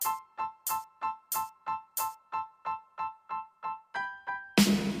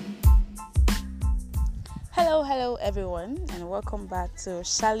Hello everyone, and welcome back to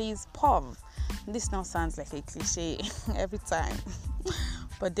Shali's Pub. This now sounds like a cliche every time,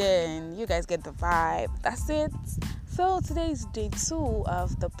 but then you guys get the vibe. That's it. So today is day 2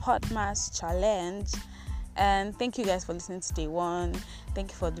 of the Podmas Challenge, and thank you guys for listening to day 1. Thank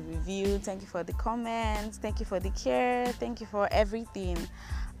you for the review, thank you for the comments, thank you for the care, thank you for everything.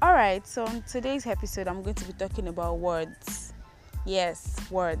 Alright, so on today's episode I'm going to be talking about words. Yes,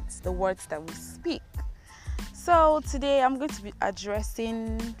 words, the words that we speak. So today I'm going to be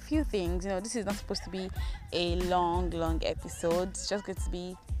addressing a few things. This is not supposed to be a long episode. It's just going to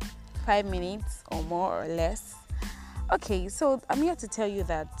be 5 minutes or more or less. Okay, so I'm here to tell you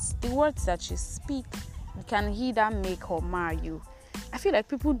that the words that you speak can either make or mar you. I feel like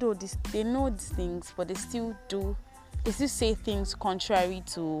people do this, they know these things, but they still say things contrary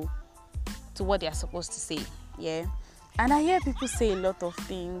to what they are supposed to say. Yeah. And I hear people say a lot of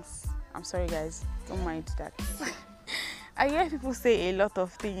things. I'm sorry guys, don't mind that. I hear people say a lot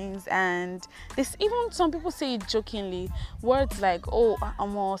of things, and this, even some people say it jokingly. Words like, oh,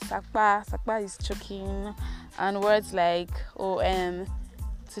 sakpa is choking, and words like, oh,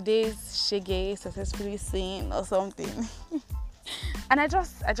 today's shege successfully seen or something. And I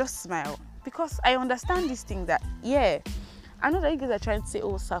just smile, because I understand this thing that, yeah, I know that you guys are trying to say,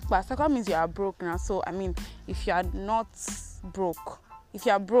 oh, sakpa means you are broke now. So I mean, if you are not broke, if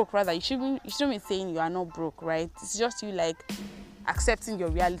you are broke, rather, you shouldn't be saying you are not broke, right? It's just you like accepting your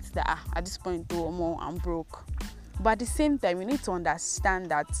reality that at this point, I'm broke. But at the same time, you need to understand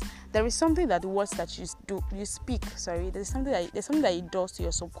that there is something that the words that you speak. There's something that it does to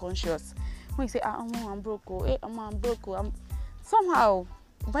your subconscious. When you say, I'm broke, I'm broke, somehow,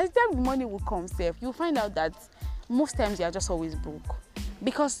 by the time the money will come, you'll find out that most times you are just always broke,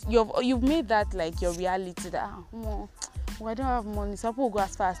 because you've made that like your reality that I don't have money. Some people go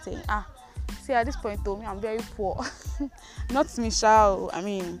as far as saying, see, at this point, though, I'm very poor. Not Michelle, I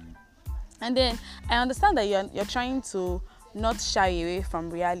mean. And then I understand that you're trying to not shy away from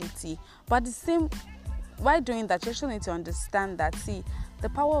reality. But while doing that, you actually need to understand that, see, the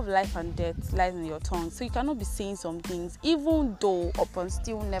power of life and death lies in your tongue. So you cannot be saying some things, even though upon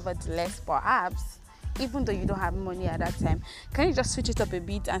still nevertheless, perhaps, even though you don't have money at that time. Can you just switch it up a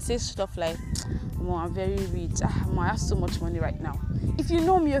bit and say stuff like, I'm very rich, I have so much money right now. If you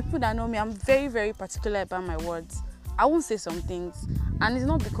know me, or people that know me, I'm very, very particular about my words. I won't say some things, and it's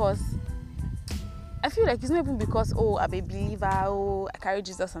not because, I feel like it's not even because, I'm a believer, I carry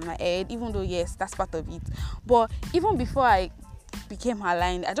Jesus on my head, even though, yes, that's part of it. But even before I became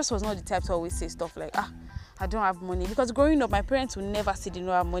aligned, I just was not the type to always say stuff like, I don't have money. Because growing up, my parents would never say they don't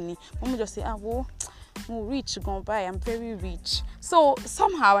have money. Mom would just say, I'm rich, gonna buy, I'm very rich. So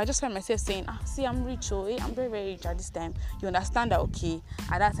somehow I just find myself saying, see, I'm rich, I'm very, very rich at this time. You understand that, okay,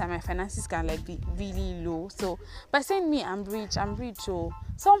 at that time my finances can like be really low. So by saying me, I'm rich,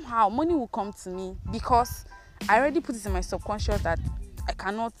 somehow money will come to me, because I already put it in my subconscious that I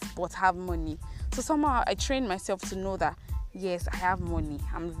cannot but have money. So somehow I trained myself to know that, yes, I have money,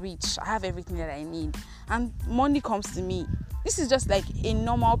 I'm rich, I have everything that I need, and money comes to me. This is just like a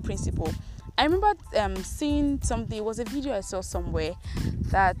normal principle. I remember seeing something, it was a video I saw somewhere,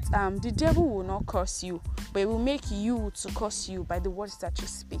 that the devil will not curse you, but it will make you to curse you by the words that you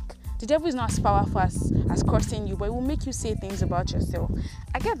speak. The devil is not as powerful as cursing you, but it will make you say things about yourself.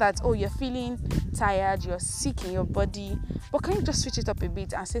 I get that, you're feeling tired, you're sick in your body, but can you just switch it up a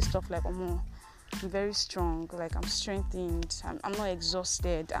bit and say stuff like, I'm very strong, like I'm strengthened, I'm not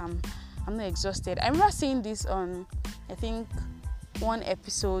exhausted, I'm not exhausted. I remember seeing this on, I think, one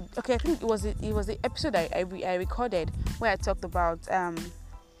episode. Okay, I think it was the episode I recorded where I talked about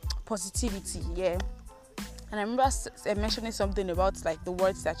positivity. Yeah. And I remember mentioning something about like the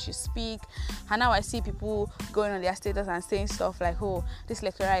words that you speak. And now I see people going on their status and saying stuff like, this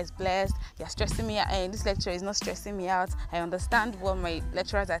lecturer is blessed, they're stressing me out, and this lecturer is not stressing me out. I understand what my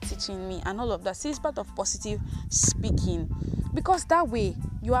lecturers are teaching me, and all of that. See, it's part of positive speaking. Because that way,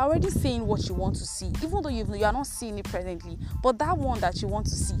 you are already saying what you want to see, even though you are not seeing it presently. But that one that you want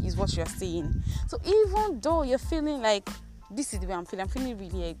to see is what you're saying. So even though you're feeling like, this is the way I'm feeling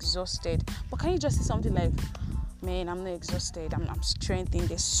really exhausted, but can you just say something like, man, I'm not exhausted, I'm strengthened,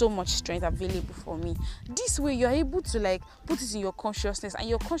 there's so much strength available for me. This way, you're able to like put it in your consciousness, and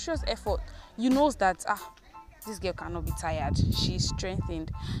your conscious effort, you know that, this girl cannot be tired, she's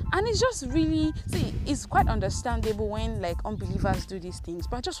strengthened. And it's just really, see, it's quite understandable when like unbelievers do these things,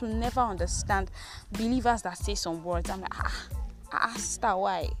 but I just will never understand believers that say some words. I'm like, sister,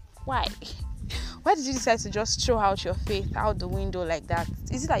 why did you decide to just throw out your faith out the window like that?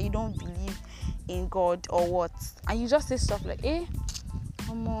 Is it that you don't believe in God or what? And you just say stuff like,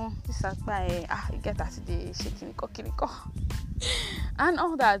 this you get that today, shaking kiniko. And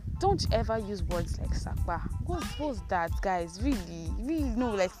all that. Don't ever use words like sakpa. What's that, guys? Really,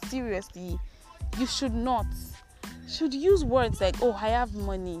 no, like seriously, you should not. Should use words like, oh, I have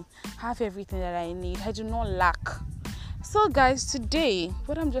money, I have everything that I need, I do not lack. So guys, today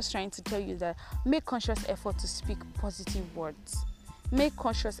what I'm just trying to tell you is that make conscious effort to speak positive words. Make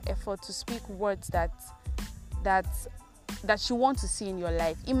conscious effort to speak words that you want to see in your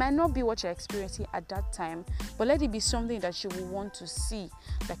life. It might not be what you're experiencing at that time, but let it be something that you will want to see.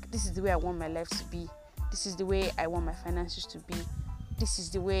 Like, this is the way I want my life to be. This is the way I want my finances to be. This is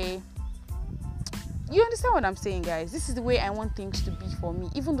the way... You understand what I'm saying, guys? This is the way I want things to be for me,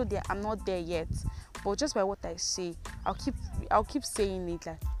 even though I'm not there yet. But just by what I say, I'll keep saying it.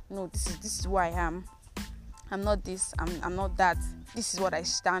 Like, no, this is who I am. I'm not this. I'm not that. This is what I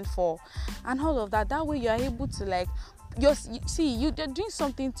stand for, and all of that. That way, you are able to like, you're doing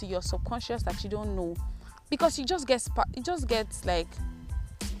something to your subconscious that you don't know, because it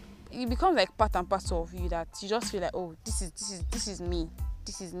becomes like part and parcel of you, that you just feel like, oh, this is me.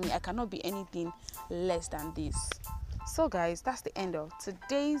 This is me. I cannot be anything less than this. So guys, that's the end of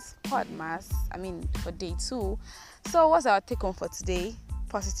today's podcast. For day 2. So what's our take home for today?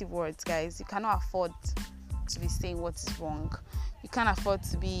 Positive words, guys. You cannot afford to be saying what is wrong. You can't afford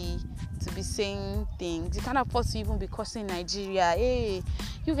to be saying things. You can't afford to even be cursing Nigeria. Hey,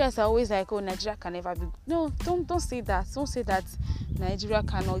 you guys are always like, oh, Nigeria can never be. No, don't say that. Don't say that Nigeria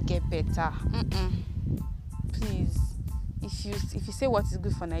cannot get better. Please. If you say what is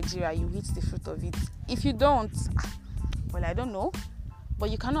good for Nigeria, you eat the fruit of it. If you don't, well, I don't know. But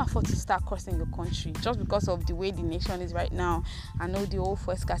you cannot afford to start cursing your country just because of the way the nation is right now. I know the whole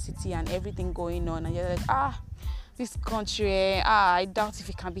fuel scarcity and everything going on, and you're like, this country, I doubt if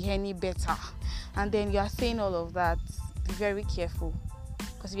it can be any better. And then you are saying all of that. Be very careful,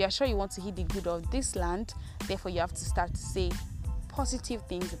 because if you are sure you want to eat the good of this land, therefore you have to start to say positive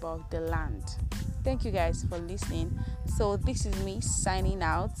things about the land. Thank you guys for listening. So this is me signing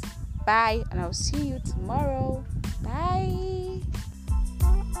out. Bye, and I'll see you tomorrow. Bye.